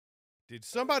Did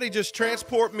somebody just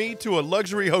transport me to a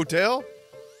luxury hotel?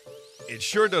 It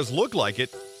sure does look like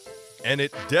it, and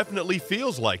it definitely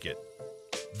feels like it.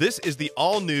 This is the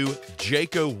all-new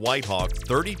Jayco Whitehawk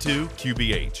 32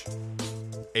 QBH.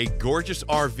 A gorgeous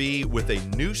RV with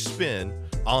a new spin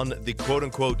on the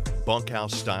quote-unquote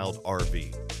bunkhouse-styled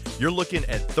RV. You're looking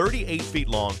at 38 feet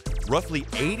long, roughly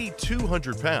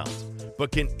 8,200 pounds,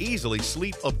 but can easily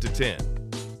sleep up to 10.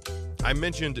 I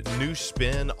mentioned new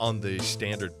spin on the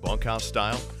standard bunkhouse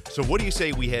style, so what do you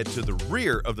say we head to the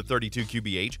rear of the 32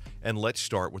 QBH and let's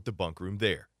start with the bunk room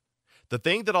there. The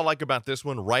thing that I like about this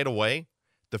one right away,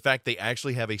 the fact they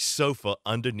actually have a sofa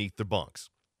underneath the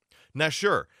bunks. Now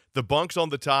sure, the bunks on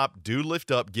the top do lift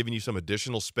up, giving you some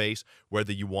additional space,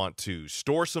 whether you want to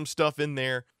store some stuff in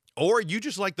there, or you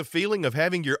just like the feeling of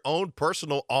having your own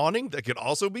personal awning that could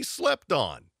also be slept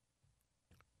on.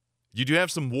 You do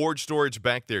have some ward storage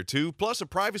back there too, plus a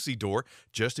privacy door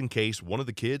just in case one of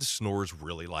the kids snores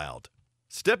really loud.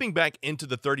 Stepping back into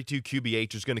the 32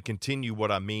 QBH is going to continue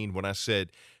what I mean when I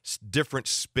said different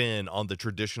spin on the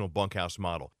traditional bunkhouse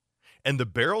model. And the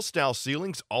barrel-style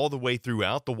ceilings all the way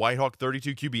throughout the Whitehawk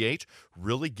 32 QBH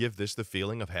really give this the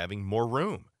feeling of having more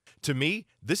room. To me,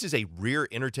 this is a rear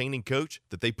entertaining coach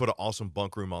that they put an awesome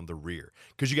bunk room on the rear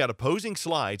because you got opposing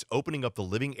slides opening up the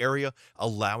living area,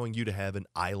 allowing you to have an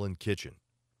island kitchen.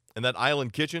 And that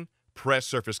island kitchen, pressed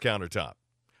surface countertop.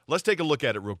 Let's take a look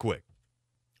at it real quick.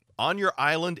 On your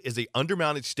island is a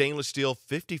undermounted stainless steel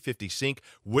 50/50 sink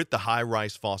with the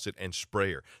high-rise faucet and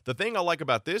sprayer. The thing I like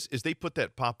about this is they put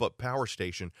that pop-up power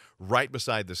station right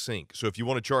beside the sink. So if you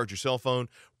want to charge your cell phone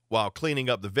while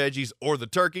cleaning up the veggies or the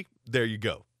turkey, there you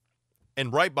go.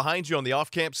 And right behind you on the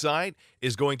off-camp side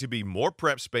is going to be more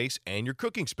prep space and your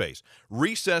cooking space.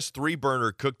 Recessed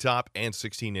 3-burner cooktop and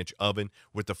 16-inch oven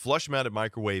with the flush-mounted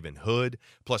microwave and hood,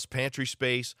 plus pantry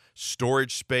space,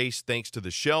 storage space thanks to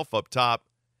the shelf up top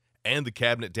and the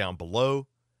cabinet down below.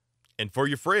 And for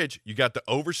your fridge, you got the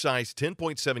oversized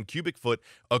 10.7 cubic foot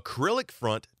acrylic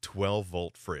front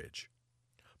 12-volt fridge.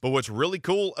 But what's really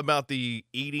cool about the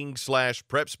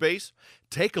eating/prep space,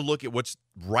 take a look at what's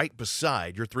right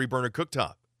beside your 3-burner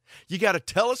cooktop. You got a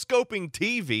telescoping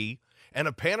TV and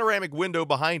a panoramic window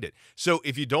behind it. So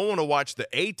if you don't want to watch the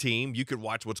A-team, you could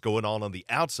watch what's going on the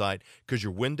outside because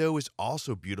your window is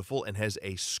also beautiful and has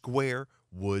a square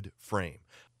wood frame.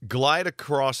 Glide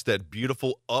across that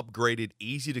beautiful, upgraded,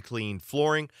 easy-to-clean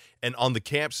flooring, and on the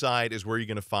camp side is where you're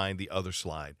going to find the other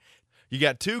slide. You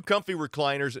got 2 comfy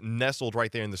recliners nestled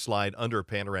right there in the slide under a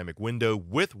panoramic window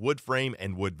with wood frame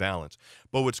and wood valance.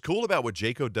 But what's cool about what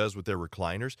Jayco does with their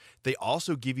recliners, they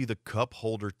also give you the cup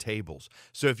holder tables.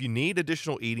 So if you need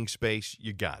additional eating space,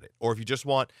 you got it. Or if you just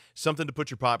want something to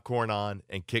put your popcorn on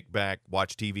and kick back,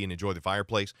 watch TV, and enjoy the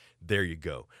fireplace, there you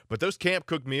go. But those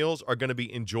camp-cooked meals are going to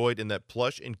be enjoyed in that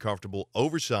plush and comfortable,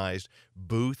 oversized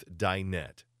booth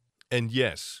dinette. And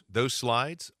yes, those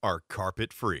slides are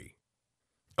carpet-free.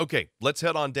 Okay, let's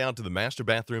head on down to the master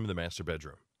bathroom and the master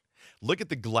bedroom. Look at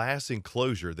the glass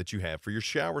enclosure that you have for your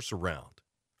shower surround.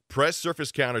 Pressed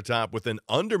surface countertop with an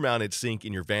undermounted sink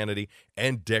in your vanity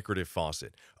and decorative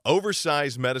faucet.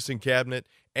 Oversized medicine cabinet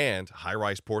and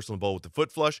high-rise porcelain bowl with the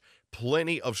foot flush.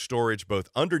 Plenty of storage both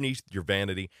underneath your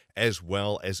vanity as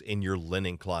well as in your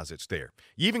linen closets there.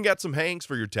 You even got some hangs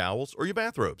for your towels or your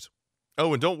bathrobes.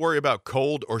 Oh, and don't worry about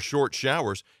cold or short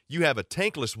showers. You have a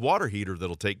tankless water heater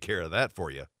that'll take care of that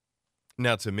for you.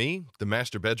 Now, to me, the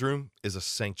master bedroom is a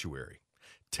sanctuary.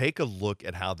 Take a look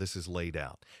at how this is laid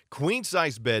out.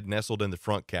 Queen-size bed nestled in the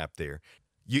front cap there.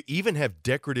 You even have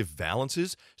decorative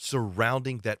valances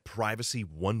surrounding that privacy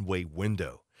one-way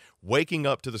window. Waking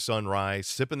up to the sunrise,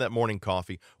 sipping that morning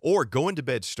coffee, or going to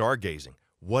bed stargazing.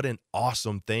 What an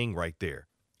awesome thing right there.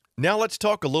 Now let's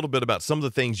talk a little bit about some of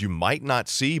the things you might not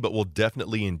see but will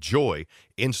definitely enjoy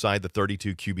inside the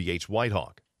 32 QBH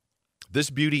Whitehawk. This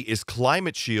beauty is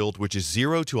Climate Shield, which is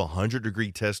 0 to 100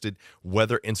 degree tested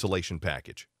weather insulation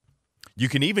package. You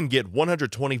can even get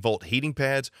 120-volt heating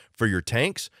pads for your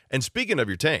tanks. And speaking of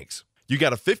your tanks, you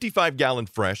got a 55-gallon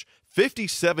fresh,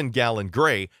 57-gallon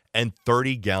gray, and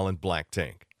 30-gallon black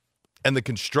tank. And the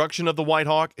construction of the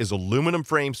Whitehawk is aluminum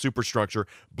frame superstructure,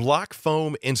 block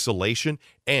foam insulation,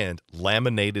 and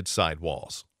laminated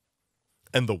sidewalls.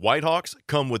 And the Whitehawks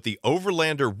come with the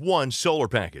Overlander 1 solar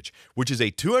package, which is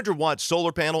a 200-watt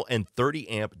solar panel and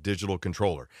 30-amp digital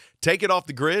controller. Take it off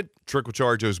the grid, trickle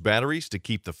charge those batteries to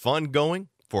keep the fun going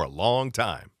for a long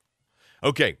time.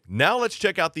 Okay, now let's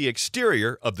check out the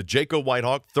exterior of the Jayco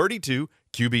Whitehawk 32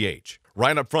 QBH.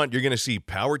 Right up front, you're going to see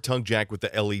powered tongue jack with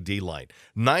the LED light.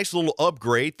 Nice little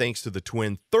upgrade thanks to the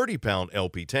twin 30-pound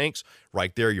LP tanks.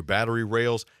 Right there, your battery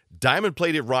rails.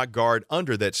 Diamond-plated rock guard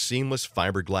under that seamless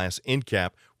fiberglass end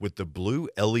cap with the blue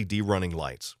LED running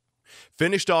lights.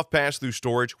 Finished off pass-through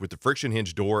storage with the friction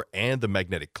hinge door and the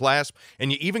magnetic clasp,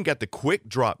 and you even got the quick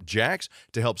drop jacks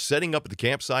to help setting up at the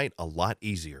campsite a lot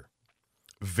easier.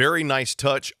 Very nice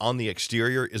touch on the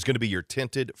exterior is going to be your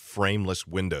tinted frameless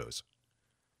windows.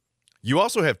 You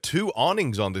also have 2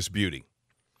 awnings on this beauty.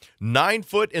 9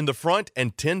 foot in the front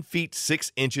and 10 feet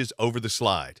 6 inches over the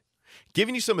slide,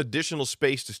 giving you some additional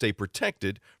space to stay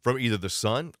protected from either the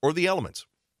sun or the elements.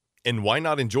 And why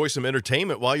not enjoy some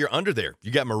entertainment while you're under there?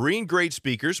 You got marine-grade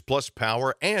speakers plus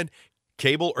power and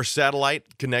cable or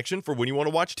satellite connection for when you want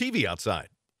to watch TV outside.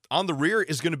 On the rear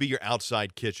is going to be your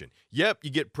outside kitchen. Yep, you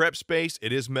get prep space.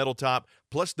 It is metal top,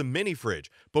 plus the mini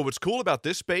fridge. But what's cool about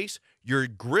this space, your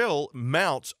grill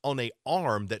mounts on an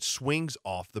arm that swings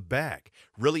off the back,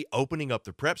 really opening up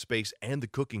the prep space and the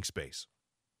cooking space.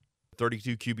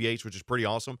 32 QBH, which is pretty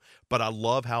awesome, but I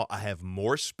love how I have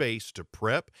more space to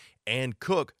prep and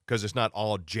cook because it's not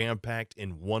all jam-packed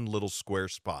in one little square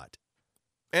spot.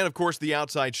 And of course, the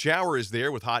outside shower is there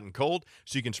with hot and cold,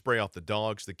 so you can spray off the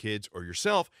dogs, the kids, or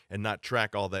yourself and not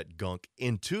track all that gunk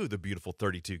into the beautiful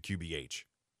 32 QBH.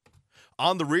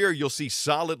 On the rear, you'll see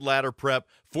solid ladder prep,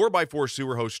 4x4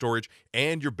 sewer hose storage,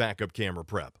 and your backup camera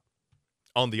prep.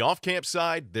 On the off-camp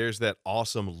side, there's that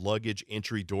awesome luggage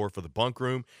entry door for the bunk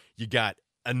room. You got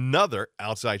another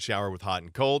outside shower with hot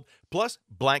and cold, plus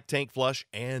black tank flush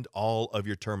and all of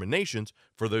your terminations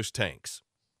for those tanks.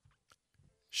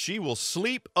 She will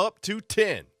sleep up to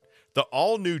 10. The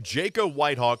all-new Jayco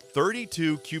Whitehawk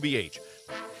 32 QBH.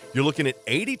 You're looking at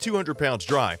 8,200 pounds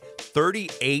dry,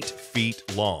 38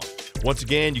 feet long. Once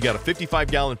again, you got a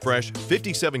 55-gallon fresh,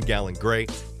 57-gallon gray,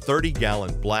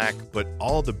 30-gallon black, but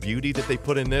all the beauty that they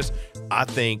put in this, I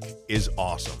think, is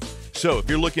awesome. So if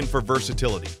you're looking for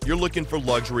versatility, you're looking for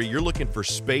luxury, you're looking for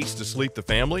space to sleep the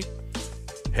family,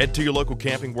 head to your local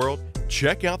Camping World,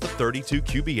 check out the 32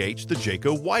 QBH, the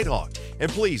Jayco Whitehawk.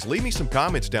 And please leave me some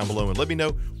comments down below and let me know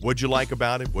what'd you like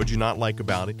about it, what'd you not like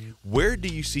about it. Where do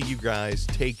you see you guys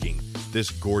taking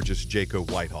this gorgeous Jayco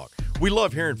Whitehawk? We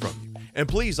love hearing from you. And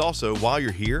please also, while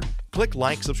you're here, click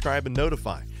like, subscribe, and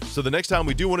notify. So the next time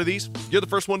we do one of these, you're the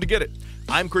first one to get it.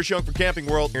 I'm Chris Young from Camping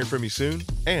World. Hearing from you soon,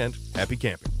 and happy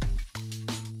camping.